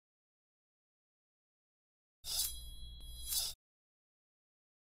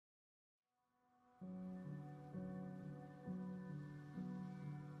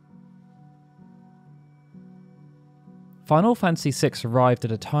Final Fantasy VI arrived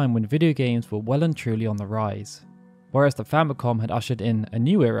at a time when video games were well and truly on the rise. Whereas the Famicom had ushered in a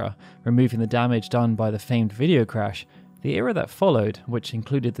new era, removing the damage done by the famed video crash, the era that followed, which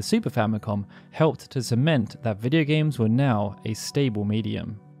included the Super Famicom, helped to cement that video games were now a stable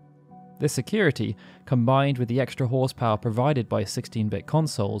medium. This security, combined with the extra horsepower provided by 16-bit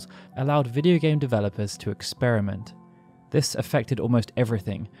consoles, allowed video game developers to experiment. This affected almost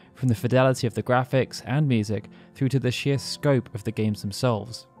everything, from the fidelity of the graphics and music through to the sheer scope of the games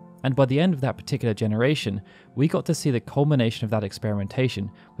themselves. And by the end of that particular generation, we got to see the culmination of that experimentation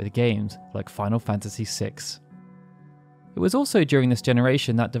with games like Final Fantasy VI. It was also during this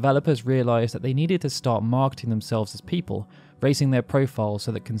generation that developers realized that they needed to start marketing themselves as people, raising their profiles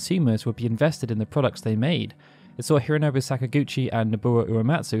so that consumers would be invested in the products they made. It saw Hironobu Sakaguchi and Nobuo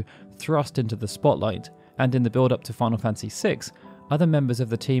Uematsu thrust into the spotlight, and in the build-up to Final Fantasy VI, other members of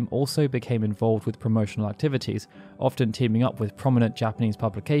the team also became involved with promotional activities, often teaming up with prominent Japanese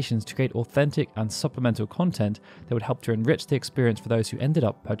publications to create authentic and supplemental content that would help to enrich the experience for those who ended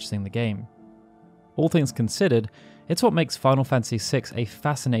up purchasing the game. All things considered, it's what makes Final Fantasy VI a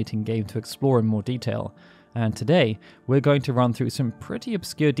fascinating game to explore in more detail, and today we're going to run through some pretty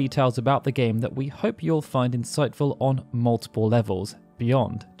obscure details about the game that we hope you'll find insightful on multiple levels,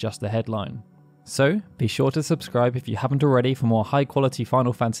 beyond just the headline. So be sure to subscribe if you haven't already for more high quality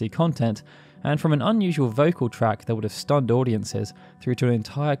Final Fantasy content, and from an unusual vocal track that would have stunned audiences through to an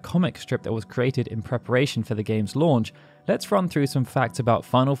entire comic strip that was created in preparation for the game's launch, let's run through some facts about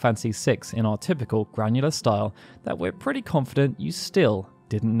Final Fantasy VI in our typical granular style that we're pretty confident you still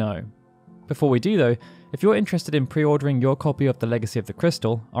didn't know. Before we do though, if you're interested in pre-ordering your copy of The Legacy of the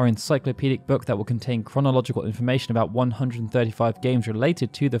Crystal, our encyclopedic book that will contain chronological information about 135 games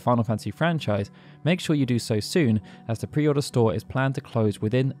related to the Final Fantasy franchise, make sure you do so soon, as the pre-order store is planned to close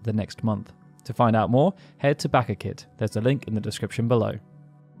within the next month. To find out more, head to BackerKit, there's a link in the description below.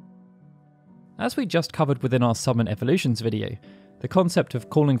 As we just covered within our Summon Evolutions video, the concept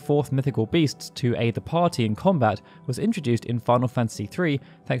of calling forth mythical beasts to aid the party in combat was introduced in Final Fantasy III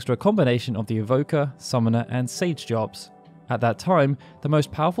thanks to a combination of the Evoker, Summoner and Sage jobs. At that time, the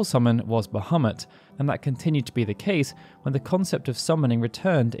most powerful summon was Bahamut, and that continued to be the case when the concept of summoning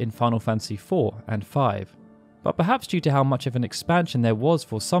returned in Final Fantasy IV and V. But perhaps due to how much of an expansion there was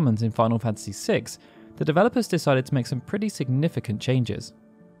for summons in Final Fantasy VI, the developers decided to make some pretty significant changes.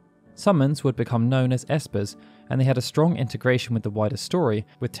 Summons would become known as Espers, and they had a strong integration with the wider story,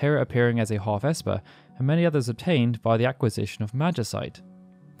 with Terra appearing as a half-Esper, and many others obtained by the acquisition of Magicite.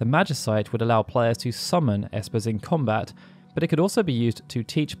 The Magicite would allow players to summon Espers in combat, but it could also be used to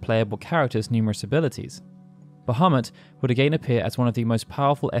teach playable characters numerous abilities. Bahamut would again appear as one of the most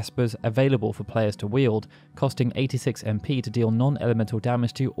powerful Espers available for players to wield, costing 86 MP to deal non-elemental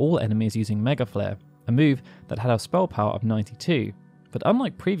damage to all enemies using Mega Flare, a move that had a spell power of 92. But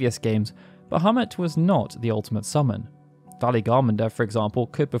unlike previous games, Bahamut was not the ultimate summon. Valley Garmander, for example,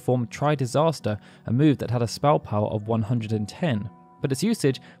 could perform Tri-Disaster, a move that had a spell power of 110, but its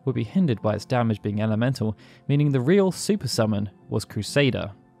usage would be hindered by its damage being elemental, meaning the real super summon was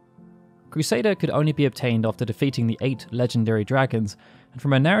Crusader. Crusader could only be obtained after defeating the 8 legendary dragons, and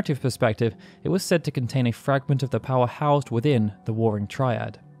from a narrative perspective, it was said to contain a fragment of the power housed within the Warring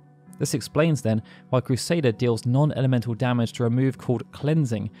Triad. This explains then why Crusader deals non-elemental damage to a move called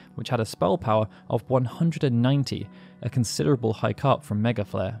Cleansing, which had a spell power of 190, a considerable hike up from Mega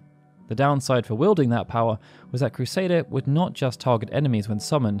Flare. The downside for wielding that power was that Crusader would not just target enemies when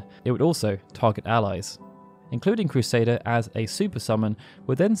summoned, it would also target allies. Including Crusader as a super summon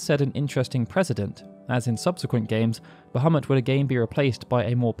would then set an interesting precedent, as in subsequent games, Bahamut would again be replaced by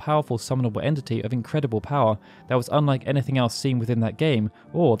a more powerful summonable entity of incredible power that was unlike anything else seen within that game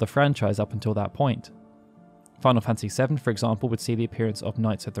or the franchise up until that point. Final Fantasy VII, for example, would see the appearance of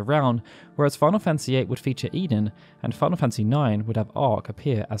Knights of the Round, whereas Final Fantasy VIII would feature Eden, and Final Fantasy IX would have Arc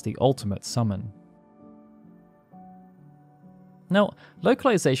appear as the ultimate summon. Now,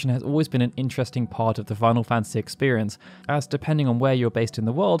 localization has always been an interesting part of the Final Fantasy experience, as depending on where you're based in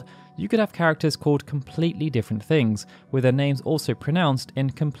the world, you could have characters called completely different things, with their names also pronounced in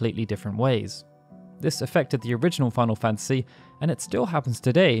completely different ways. This affected the original Final Fantasy, and it still happens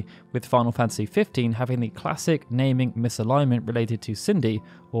today, with Final Fantasy XV having the classic naming misalignment related to Cindy,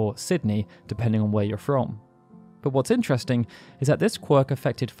 or Sydney, depending on where you're from. But what's interesting is that this quirk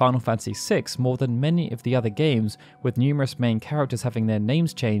affected Final Fantasy VI more than many of the other games, with numerous main characters having their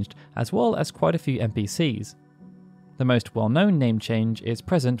names changed, as well as quite a few NPCs. The most well-known name change is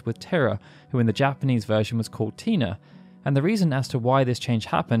present with Terra, who in the Japanese version was called Tina, and the reason as to why this change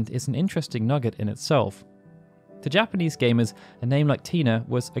happened is an interesting nugget in itself. To Japanese gamers, a name like Tina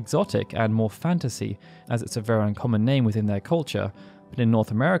was exotic and more fantasy, as it's a very uncommon name within their culture, but in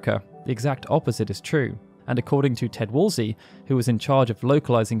North America, the exact opposite is true. And according to Ted Woolsey, who was in charge of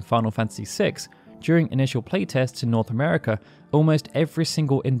localizing Final Fantasy VI, during initial playtests in North America, almost every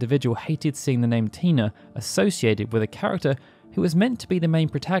single individual hated seeing the name Tina associated with a character who was meant to be the main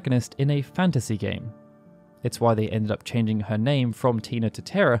protagonist in a fantasy game. It's why they ended up changing her name from Tina to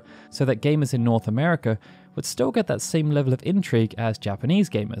Terra, so that gamers in North America would still get that same level of intrigue as Japanese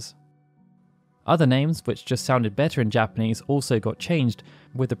gamers. Other names, which just sounded better in Japanese, also got changed,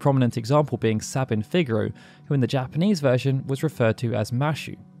 with the prominent example being Sabin Figaro, who in the Japanese version was referred to as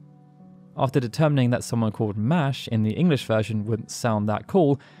Mashu. After determining that someone called Mash in the English version wouldn't sound that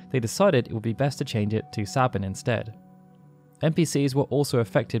cool, they decided it would be best to change it to Sabin instead. NPCs were also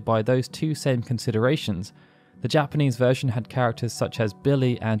affected by those two same considerations. The Japanese version had characters such as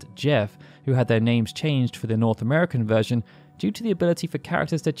Billy and Jeff, who had their names changed for the North American version due to the ability for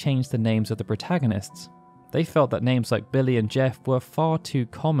characters to change the names of the protagonists. They felt that names like Billy and Jeff were far too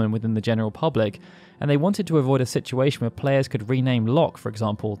common within the general public, and they wanted to avoid a situation where players could rename Locke, for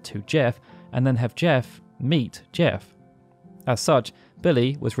example, to Jeff, and then have Jeff meet Jeff. As such,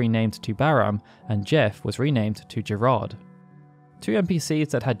 Billy was renamed to Baram, and Jeff was renamed to Gerard. Two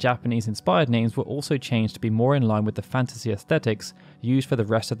NPCs that had Japanese-inspired names were also changed to be more in line with the fantasy aesthetics used for the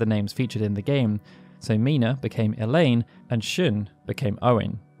rest of the names featured in the game, so Mina became Elaine and Shun became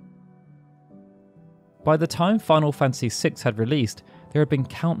Owen. By the time Final Fantasy VI had released, there had been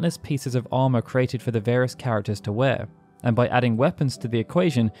countless pieces of armor created for the various characters to wear, and by adding weapons to the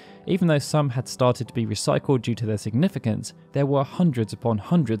equation, even though some had started to be recycled due to their significance, there were hundreds upon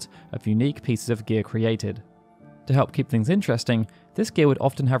hundreds of unique pieces of gear created. To help keep things interesting, this gear would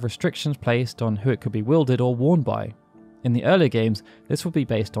often have restrictions placed on who it could be wielded or worn by. In the earlier games, this would be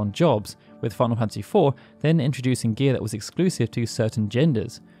based on jobs, with Final Fantasy IV then introducing gear that was exclusive to certain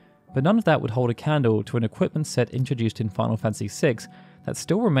genders. But none of that would hold a candle to an equipment set introduced in Final Fantasy VI that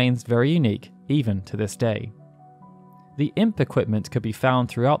still remains very unique, even to this day. The Imp equipment could be found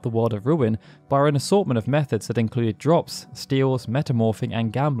throughout the world of Ruin by an assortment of methods that included drops, steals, metamorphing,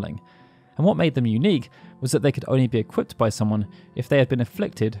 and gambling. And what made them unique was that they could only be equipped by someone if they had been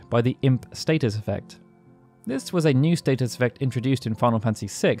afflicted by the Imp status effect. This was a new status effect introduced in Final Fantasy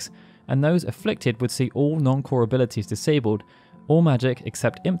VI, and those afflicted would see all non-core abilities disabled, all magic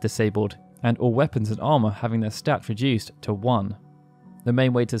except Imp disabled, and all weapons and armor having their stat reduced to 1. The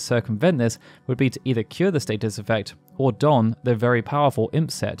main way to circumvent this would be to either cure the status effect or don the very powerful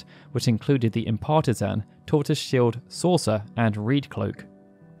Imp set, which included the Impartisan, Tortoise Shield, Saucer, and Reed Cloak.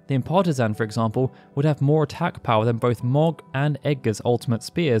 The Impartisan, for example, would have more attack power than both Mog and Edgar's ultimate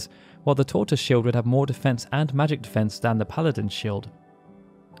spears, while the Tortoise Shield would have more defense and magic defense than the Paladin's Shield.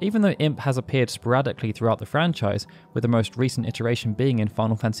 Even though Imp has appeared sporadically throughout the franchise, with the most recent iteration being in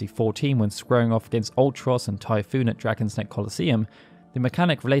Final Fantasy XIV when squaring off against Ultros and Typhoon at Dragon's Neck Coliseum, the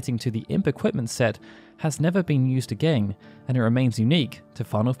mechanic relating to the Imp equipment set has never been used again, and it remains unique to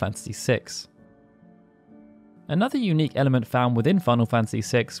Final Fantasy VI. Another unique element found within Final Fantasy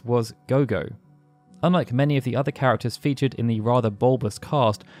VI was Gogo. Unlike many of the other characters featured in the rather bulbous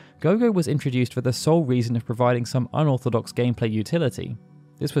cast, Gogo was introduced for the sole reason of providing some unorthodox gameplay utility.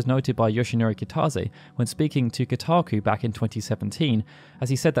 This was noted by Yoshinori Kitase when speaking to Kotaku back in 2017, as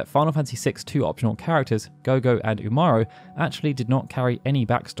he said that Final Fantasy VI's two optional characters, Gogo and Umaro, actually did not carry any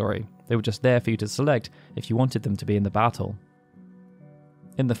backstory. They were just there for you to select if you wanted them to be in the battle.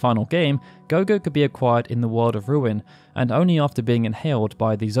 In the final game, Gogo could be acquired in the world of Ruin, and only after being inhaled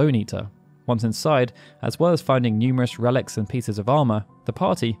by the Zone Eater. Once inside, as well as finding numerous relics and pieces of armor, the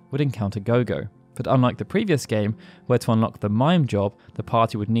party would encounter Gogo. But unlike the previous game, where to unlock the Mime job, the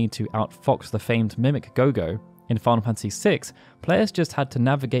party would need to outfox the famed mimic Gogo, in Final Fantasy VI, players just had to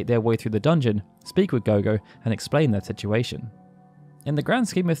navigate their way through the dungeon, speak with Gogo, and explain their situation. In the grand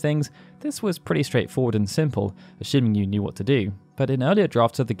scheme of things, this was pretty straightforward and simple, assuming you knew what to do, but in earlier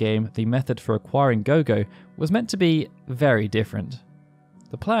drafts of the game, the method for acquiring Gogo was meant to be very different.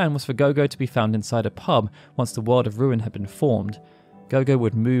 The plan was for Gogo to be found inside a pub once the world of Ruin had been formed. Gogo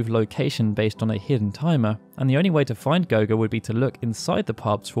would move location based on a hidden timer, and the only way to find Gogo would be to look inside the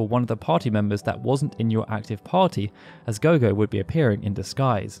pubs for one of the party members that wasn't in your active party, as Gogo would be appearing in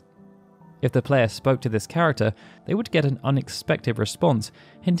disguise. If the player spoke to this character, they would get an unexpected response,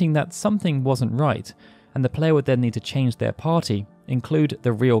 hinting that something wasn't right, and the player would then need to change their party, include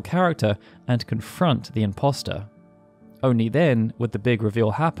the real character, and confront the imposter. Only then would the big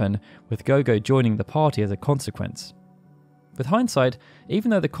reveal happen, with Gogo joining the party as a consequence. With hindsight, even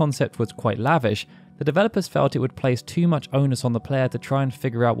though the concept was quite lavish, the developers felt it would place too much onus on the player to try and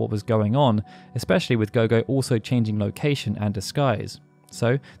figure out what was going on, especially with GoGo also changing location and disguise.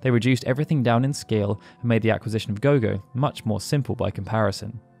 So they reduced everything down in scale and made the acquisition of GoGo much more simple by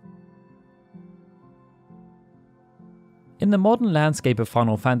comparison. In the modern landscape of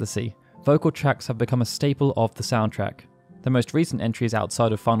Final Fantasy, vocal tracks have become a staple of the soundtrack. The most recent entries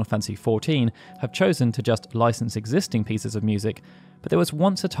outside of Final Fantasy XIV have chosen to just license existing pieces of music, but there was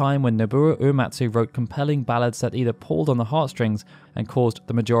once a time when Nobuo Uematsu wrote compelling ballads that either pulled on the heartstrings and caused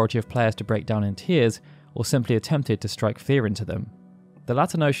the majority of players to break down in tears, or simply attempted to strike fear into them. The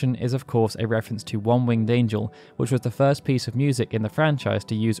latter notion is of course a reference to One Winged Angel, which was the first piece of music in the franchise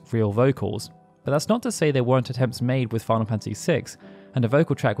to use real vocals. But that's not to say there weren't attempts made with Final Fantasy VI, and a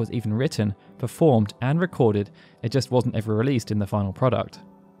vocal track was even written, performed, and recorded, it just wasn't ever released in the final product.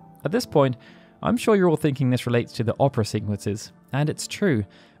 At this point, I'm sure you're all thinking this relates to the opera sequences, and it's true.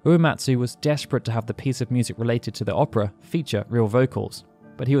 Uematsu was desperate to have the piece of music related to the opera feature real vocals,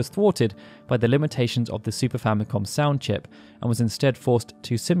 but he was thwarted by the limitations of the Super Famicom sound chip, and was instead forced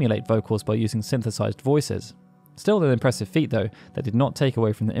to simulate vocals by using synthesized voices. Still an impressive feat though, that did not take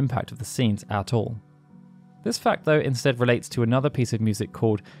away from the impact of the scenes at all. This fact though instead relates to another piece of music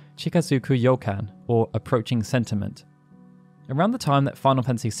called Chikazuku Yokan, or Approaching Sentiment. Around the time that Final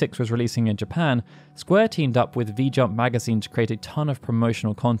Fantasy VI was releasing in Japan, Square teamed up with V-Jump magazine to create a ton of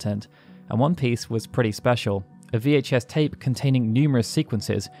promotional content, and one piece was pretty special, a VHS tape containing numerous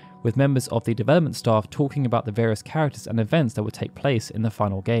sequences, with members of the development staff talking about the various characters and events that would take place in the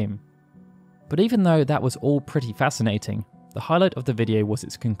final game. But even though that was all pretty fascinating, the highlight of the video was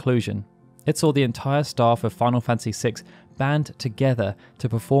its conclusion. It saw the entire staff of Final Fantasy VI band together to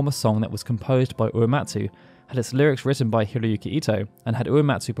perform a song that was composed by Uematsu, had its lyrics written by Hiroyuki Ito, and had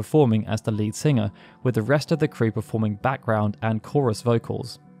Uematsu performing as the lead singer, with the rest of the crew performing background and chorus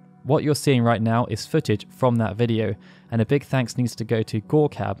vocals. What you're seeing right now is footage from that video, and a big thanks needs to go to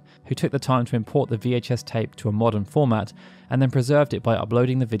Gorecab, who took the time to import the VHS tape to a modern format, and then preserved it by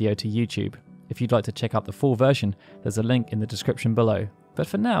uploading the video to YouTube. If you'd like to check out the full version, there's a link in the description below. But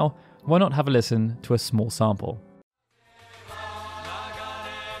for now, why not have a listen to a small sample?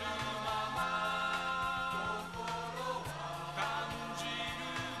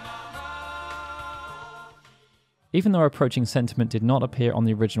 Even though Approaching Sentiment did not appear on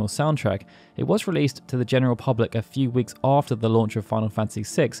the original soundtrack, it was released to the general public a few weeks after the launch of Final Fantasy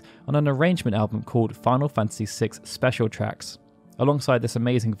VI on an arrangement album called Final Fantasy VI Special Tracks. Alongside this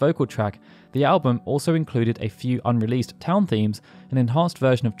amazing vocal track, the album also included a few unreleased town themes, an enhanced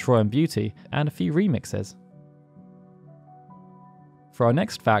version of Troy and Beauty, and a few remixes. For our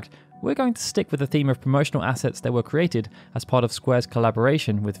next fact, we're going to stick with the theme of promotional assets that were created as part of Square's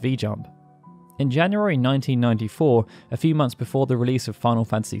collaboration with V-Jump. In January 1994, a few months before the release of Final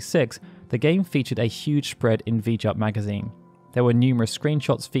Fantasy VI, the game featured a huge spread in V-Jump magazine. There were numerous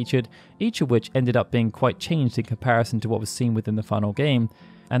screenshots featured, each of which ended up being quite changed in comparison to what was seen within the final game,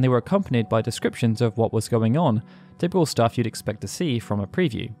 and they were accompanied by descriptions of what was going on, typical stuff you'd expect to see from a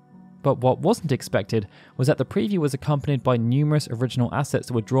preview. But what wasn't expected was that the preview was accompanied by numerous original assets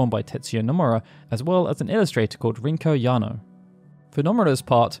that were drawn by Tetsuya Nomura, as well as an illustrator called Rinko Yano. For Nomura's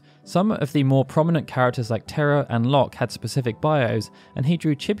part, some of the more prominent characters like Terra and Locke had specific bios, and he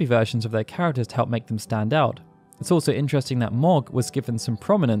drew chibi versions of their characters to help make them stand out. It's also interesting that Mog was given some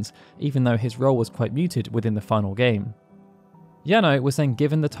prominence, even though his role was quite muted within the final game. Yano was then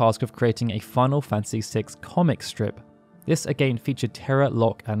given the task of creating a Final Fantasy VI comic strip. This again featured Terra,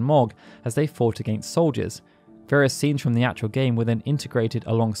 Locke and Mog as they fought against soldiers. Various scenes from the actual game were then integrated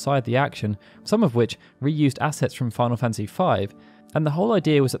alongside the action, some of which reused assets from Final Fantasy V, and the whole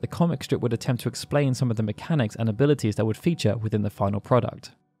idea was that the comic strip would attempt to explain some of the mechanics and abilities that would feature within the final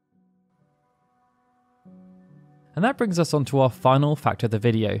product. And that brings us on to our final fact of the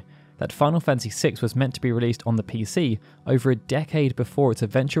video, that Final Fantasy VI was meant to be released on the PC over a decade before its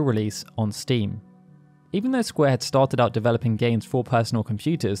eventual release on Steam. Even though Square had started out developing games for personal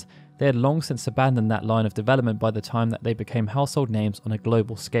computers, they had long since abandoned that line of development by the time that they became household names on a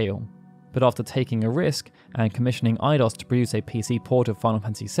global scale. But after taking a risk and commissioning Eidos to produce a PC port of Final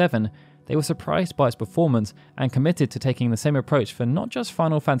Fantasy VII, they were surprised by its performance and committed to taking the same approach for not just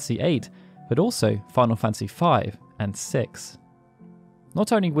Final Fantasy VIII, but also Final Fantasy V and VI.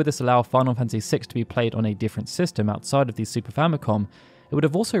 Not only would this allow Final Fantasy VI to be played on a different system outside of the Super Famicom, it would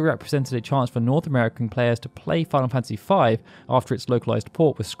have also represented a chance for North American players to play Final Fantasy V after its localized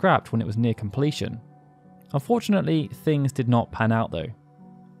port was scrapped when it was near completion. Unfortunately, things did not pan out though.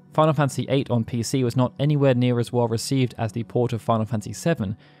 Final Fantasy VIII on PC was not anywhere near as well received as the port of Final Fantasy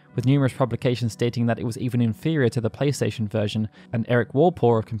VII, with numerous publications stating that it was even inferior to the PlayStation version, and Eric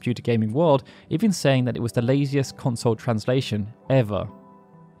Walpole of Computer Gaming World even saying that it was the laziest console translation ever.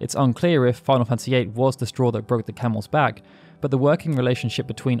 It's unclear if Final Fantasy VIII was the straw that broke the camel's back, but the working relationship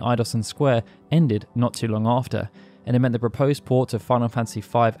between Eidos and Square ended not too long after, and it meant the proposed ports of Final Fantasy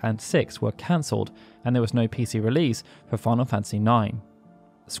V and VI were cancelled, and there was no PC release for Final Fantasy IX.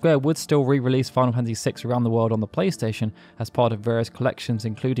 Square would still re-release Final Fantasy VI around the world on the PlayStation as part of various collections,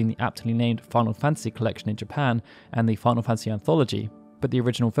 including the aptly named Final Fantasy Collection in Japan and the Final Fantasy Anthology, but the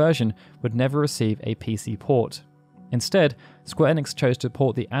original version would never receive a PC port. Instead, Square Enix chose to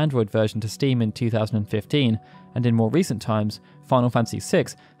port the Android version to Steam in 2015, and in more recent times, Final Fantasy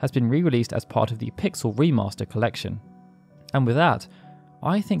VI has been re-released as part of the Pixel Remaster collection. And with that,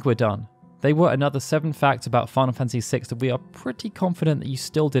 I think we're done. They were another 7 facts about Final Fantasy VI that we are pretty confident that you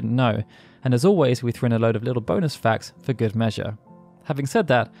still didn't know, and as always we threw in a load of little bonus facts for good measure. Having said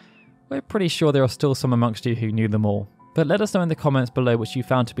that, we're pretty sure there are still some amongst you who knew them all. But let us know in the comments below which you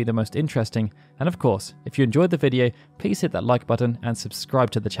found to be the most interesting, and of course, if you enjoyed the video, please hit that like button and subscribe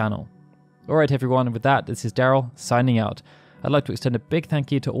to the channel. Alright everyone, with that, this is Daryl, signing out. I'd like to extend a big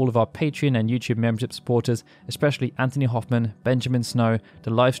thank you to all of our Patreon and YouTube membership supporters, especially Anthony Hoffman, Benjamin Snow,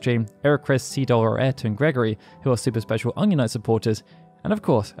 The Livestream, Eric Chris, C$, and Gregory, who are super special Onion Knight supporters, and of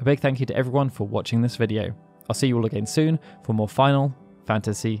course, a big thank you to everyone for watching this video. I'll see you all again soon for more Final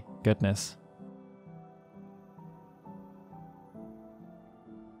Fantasy goodness.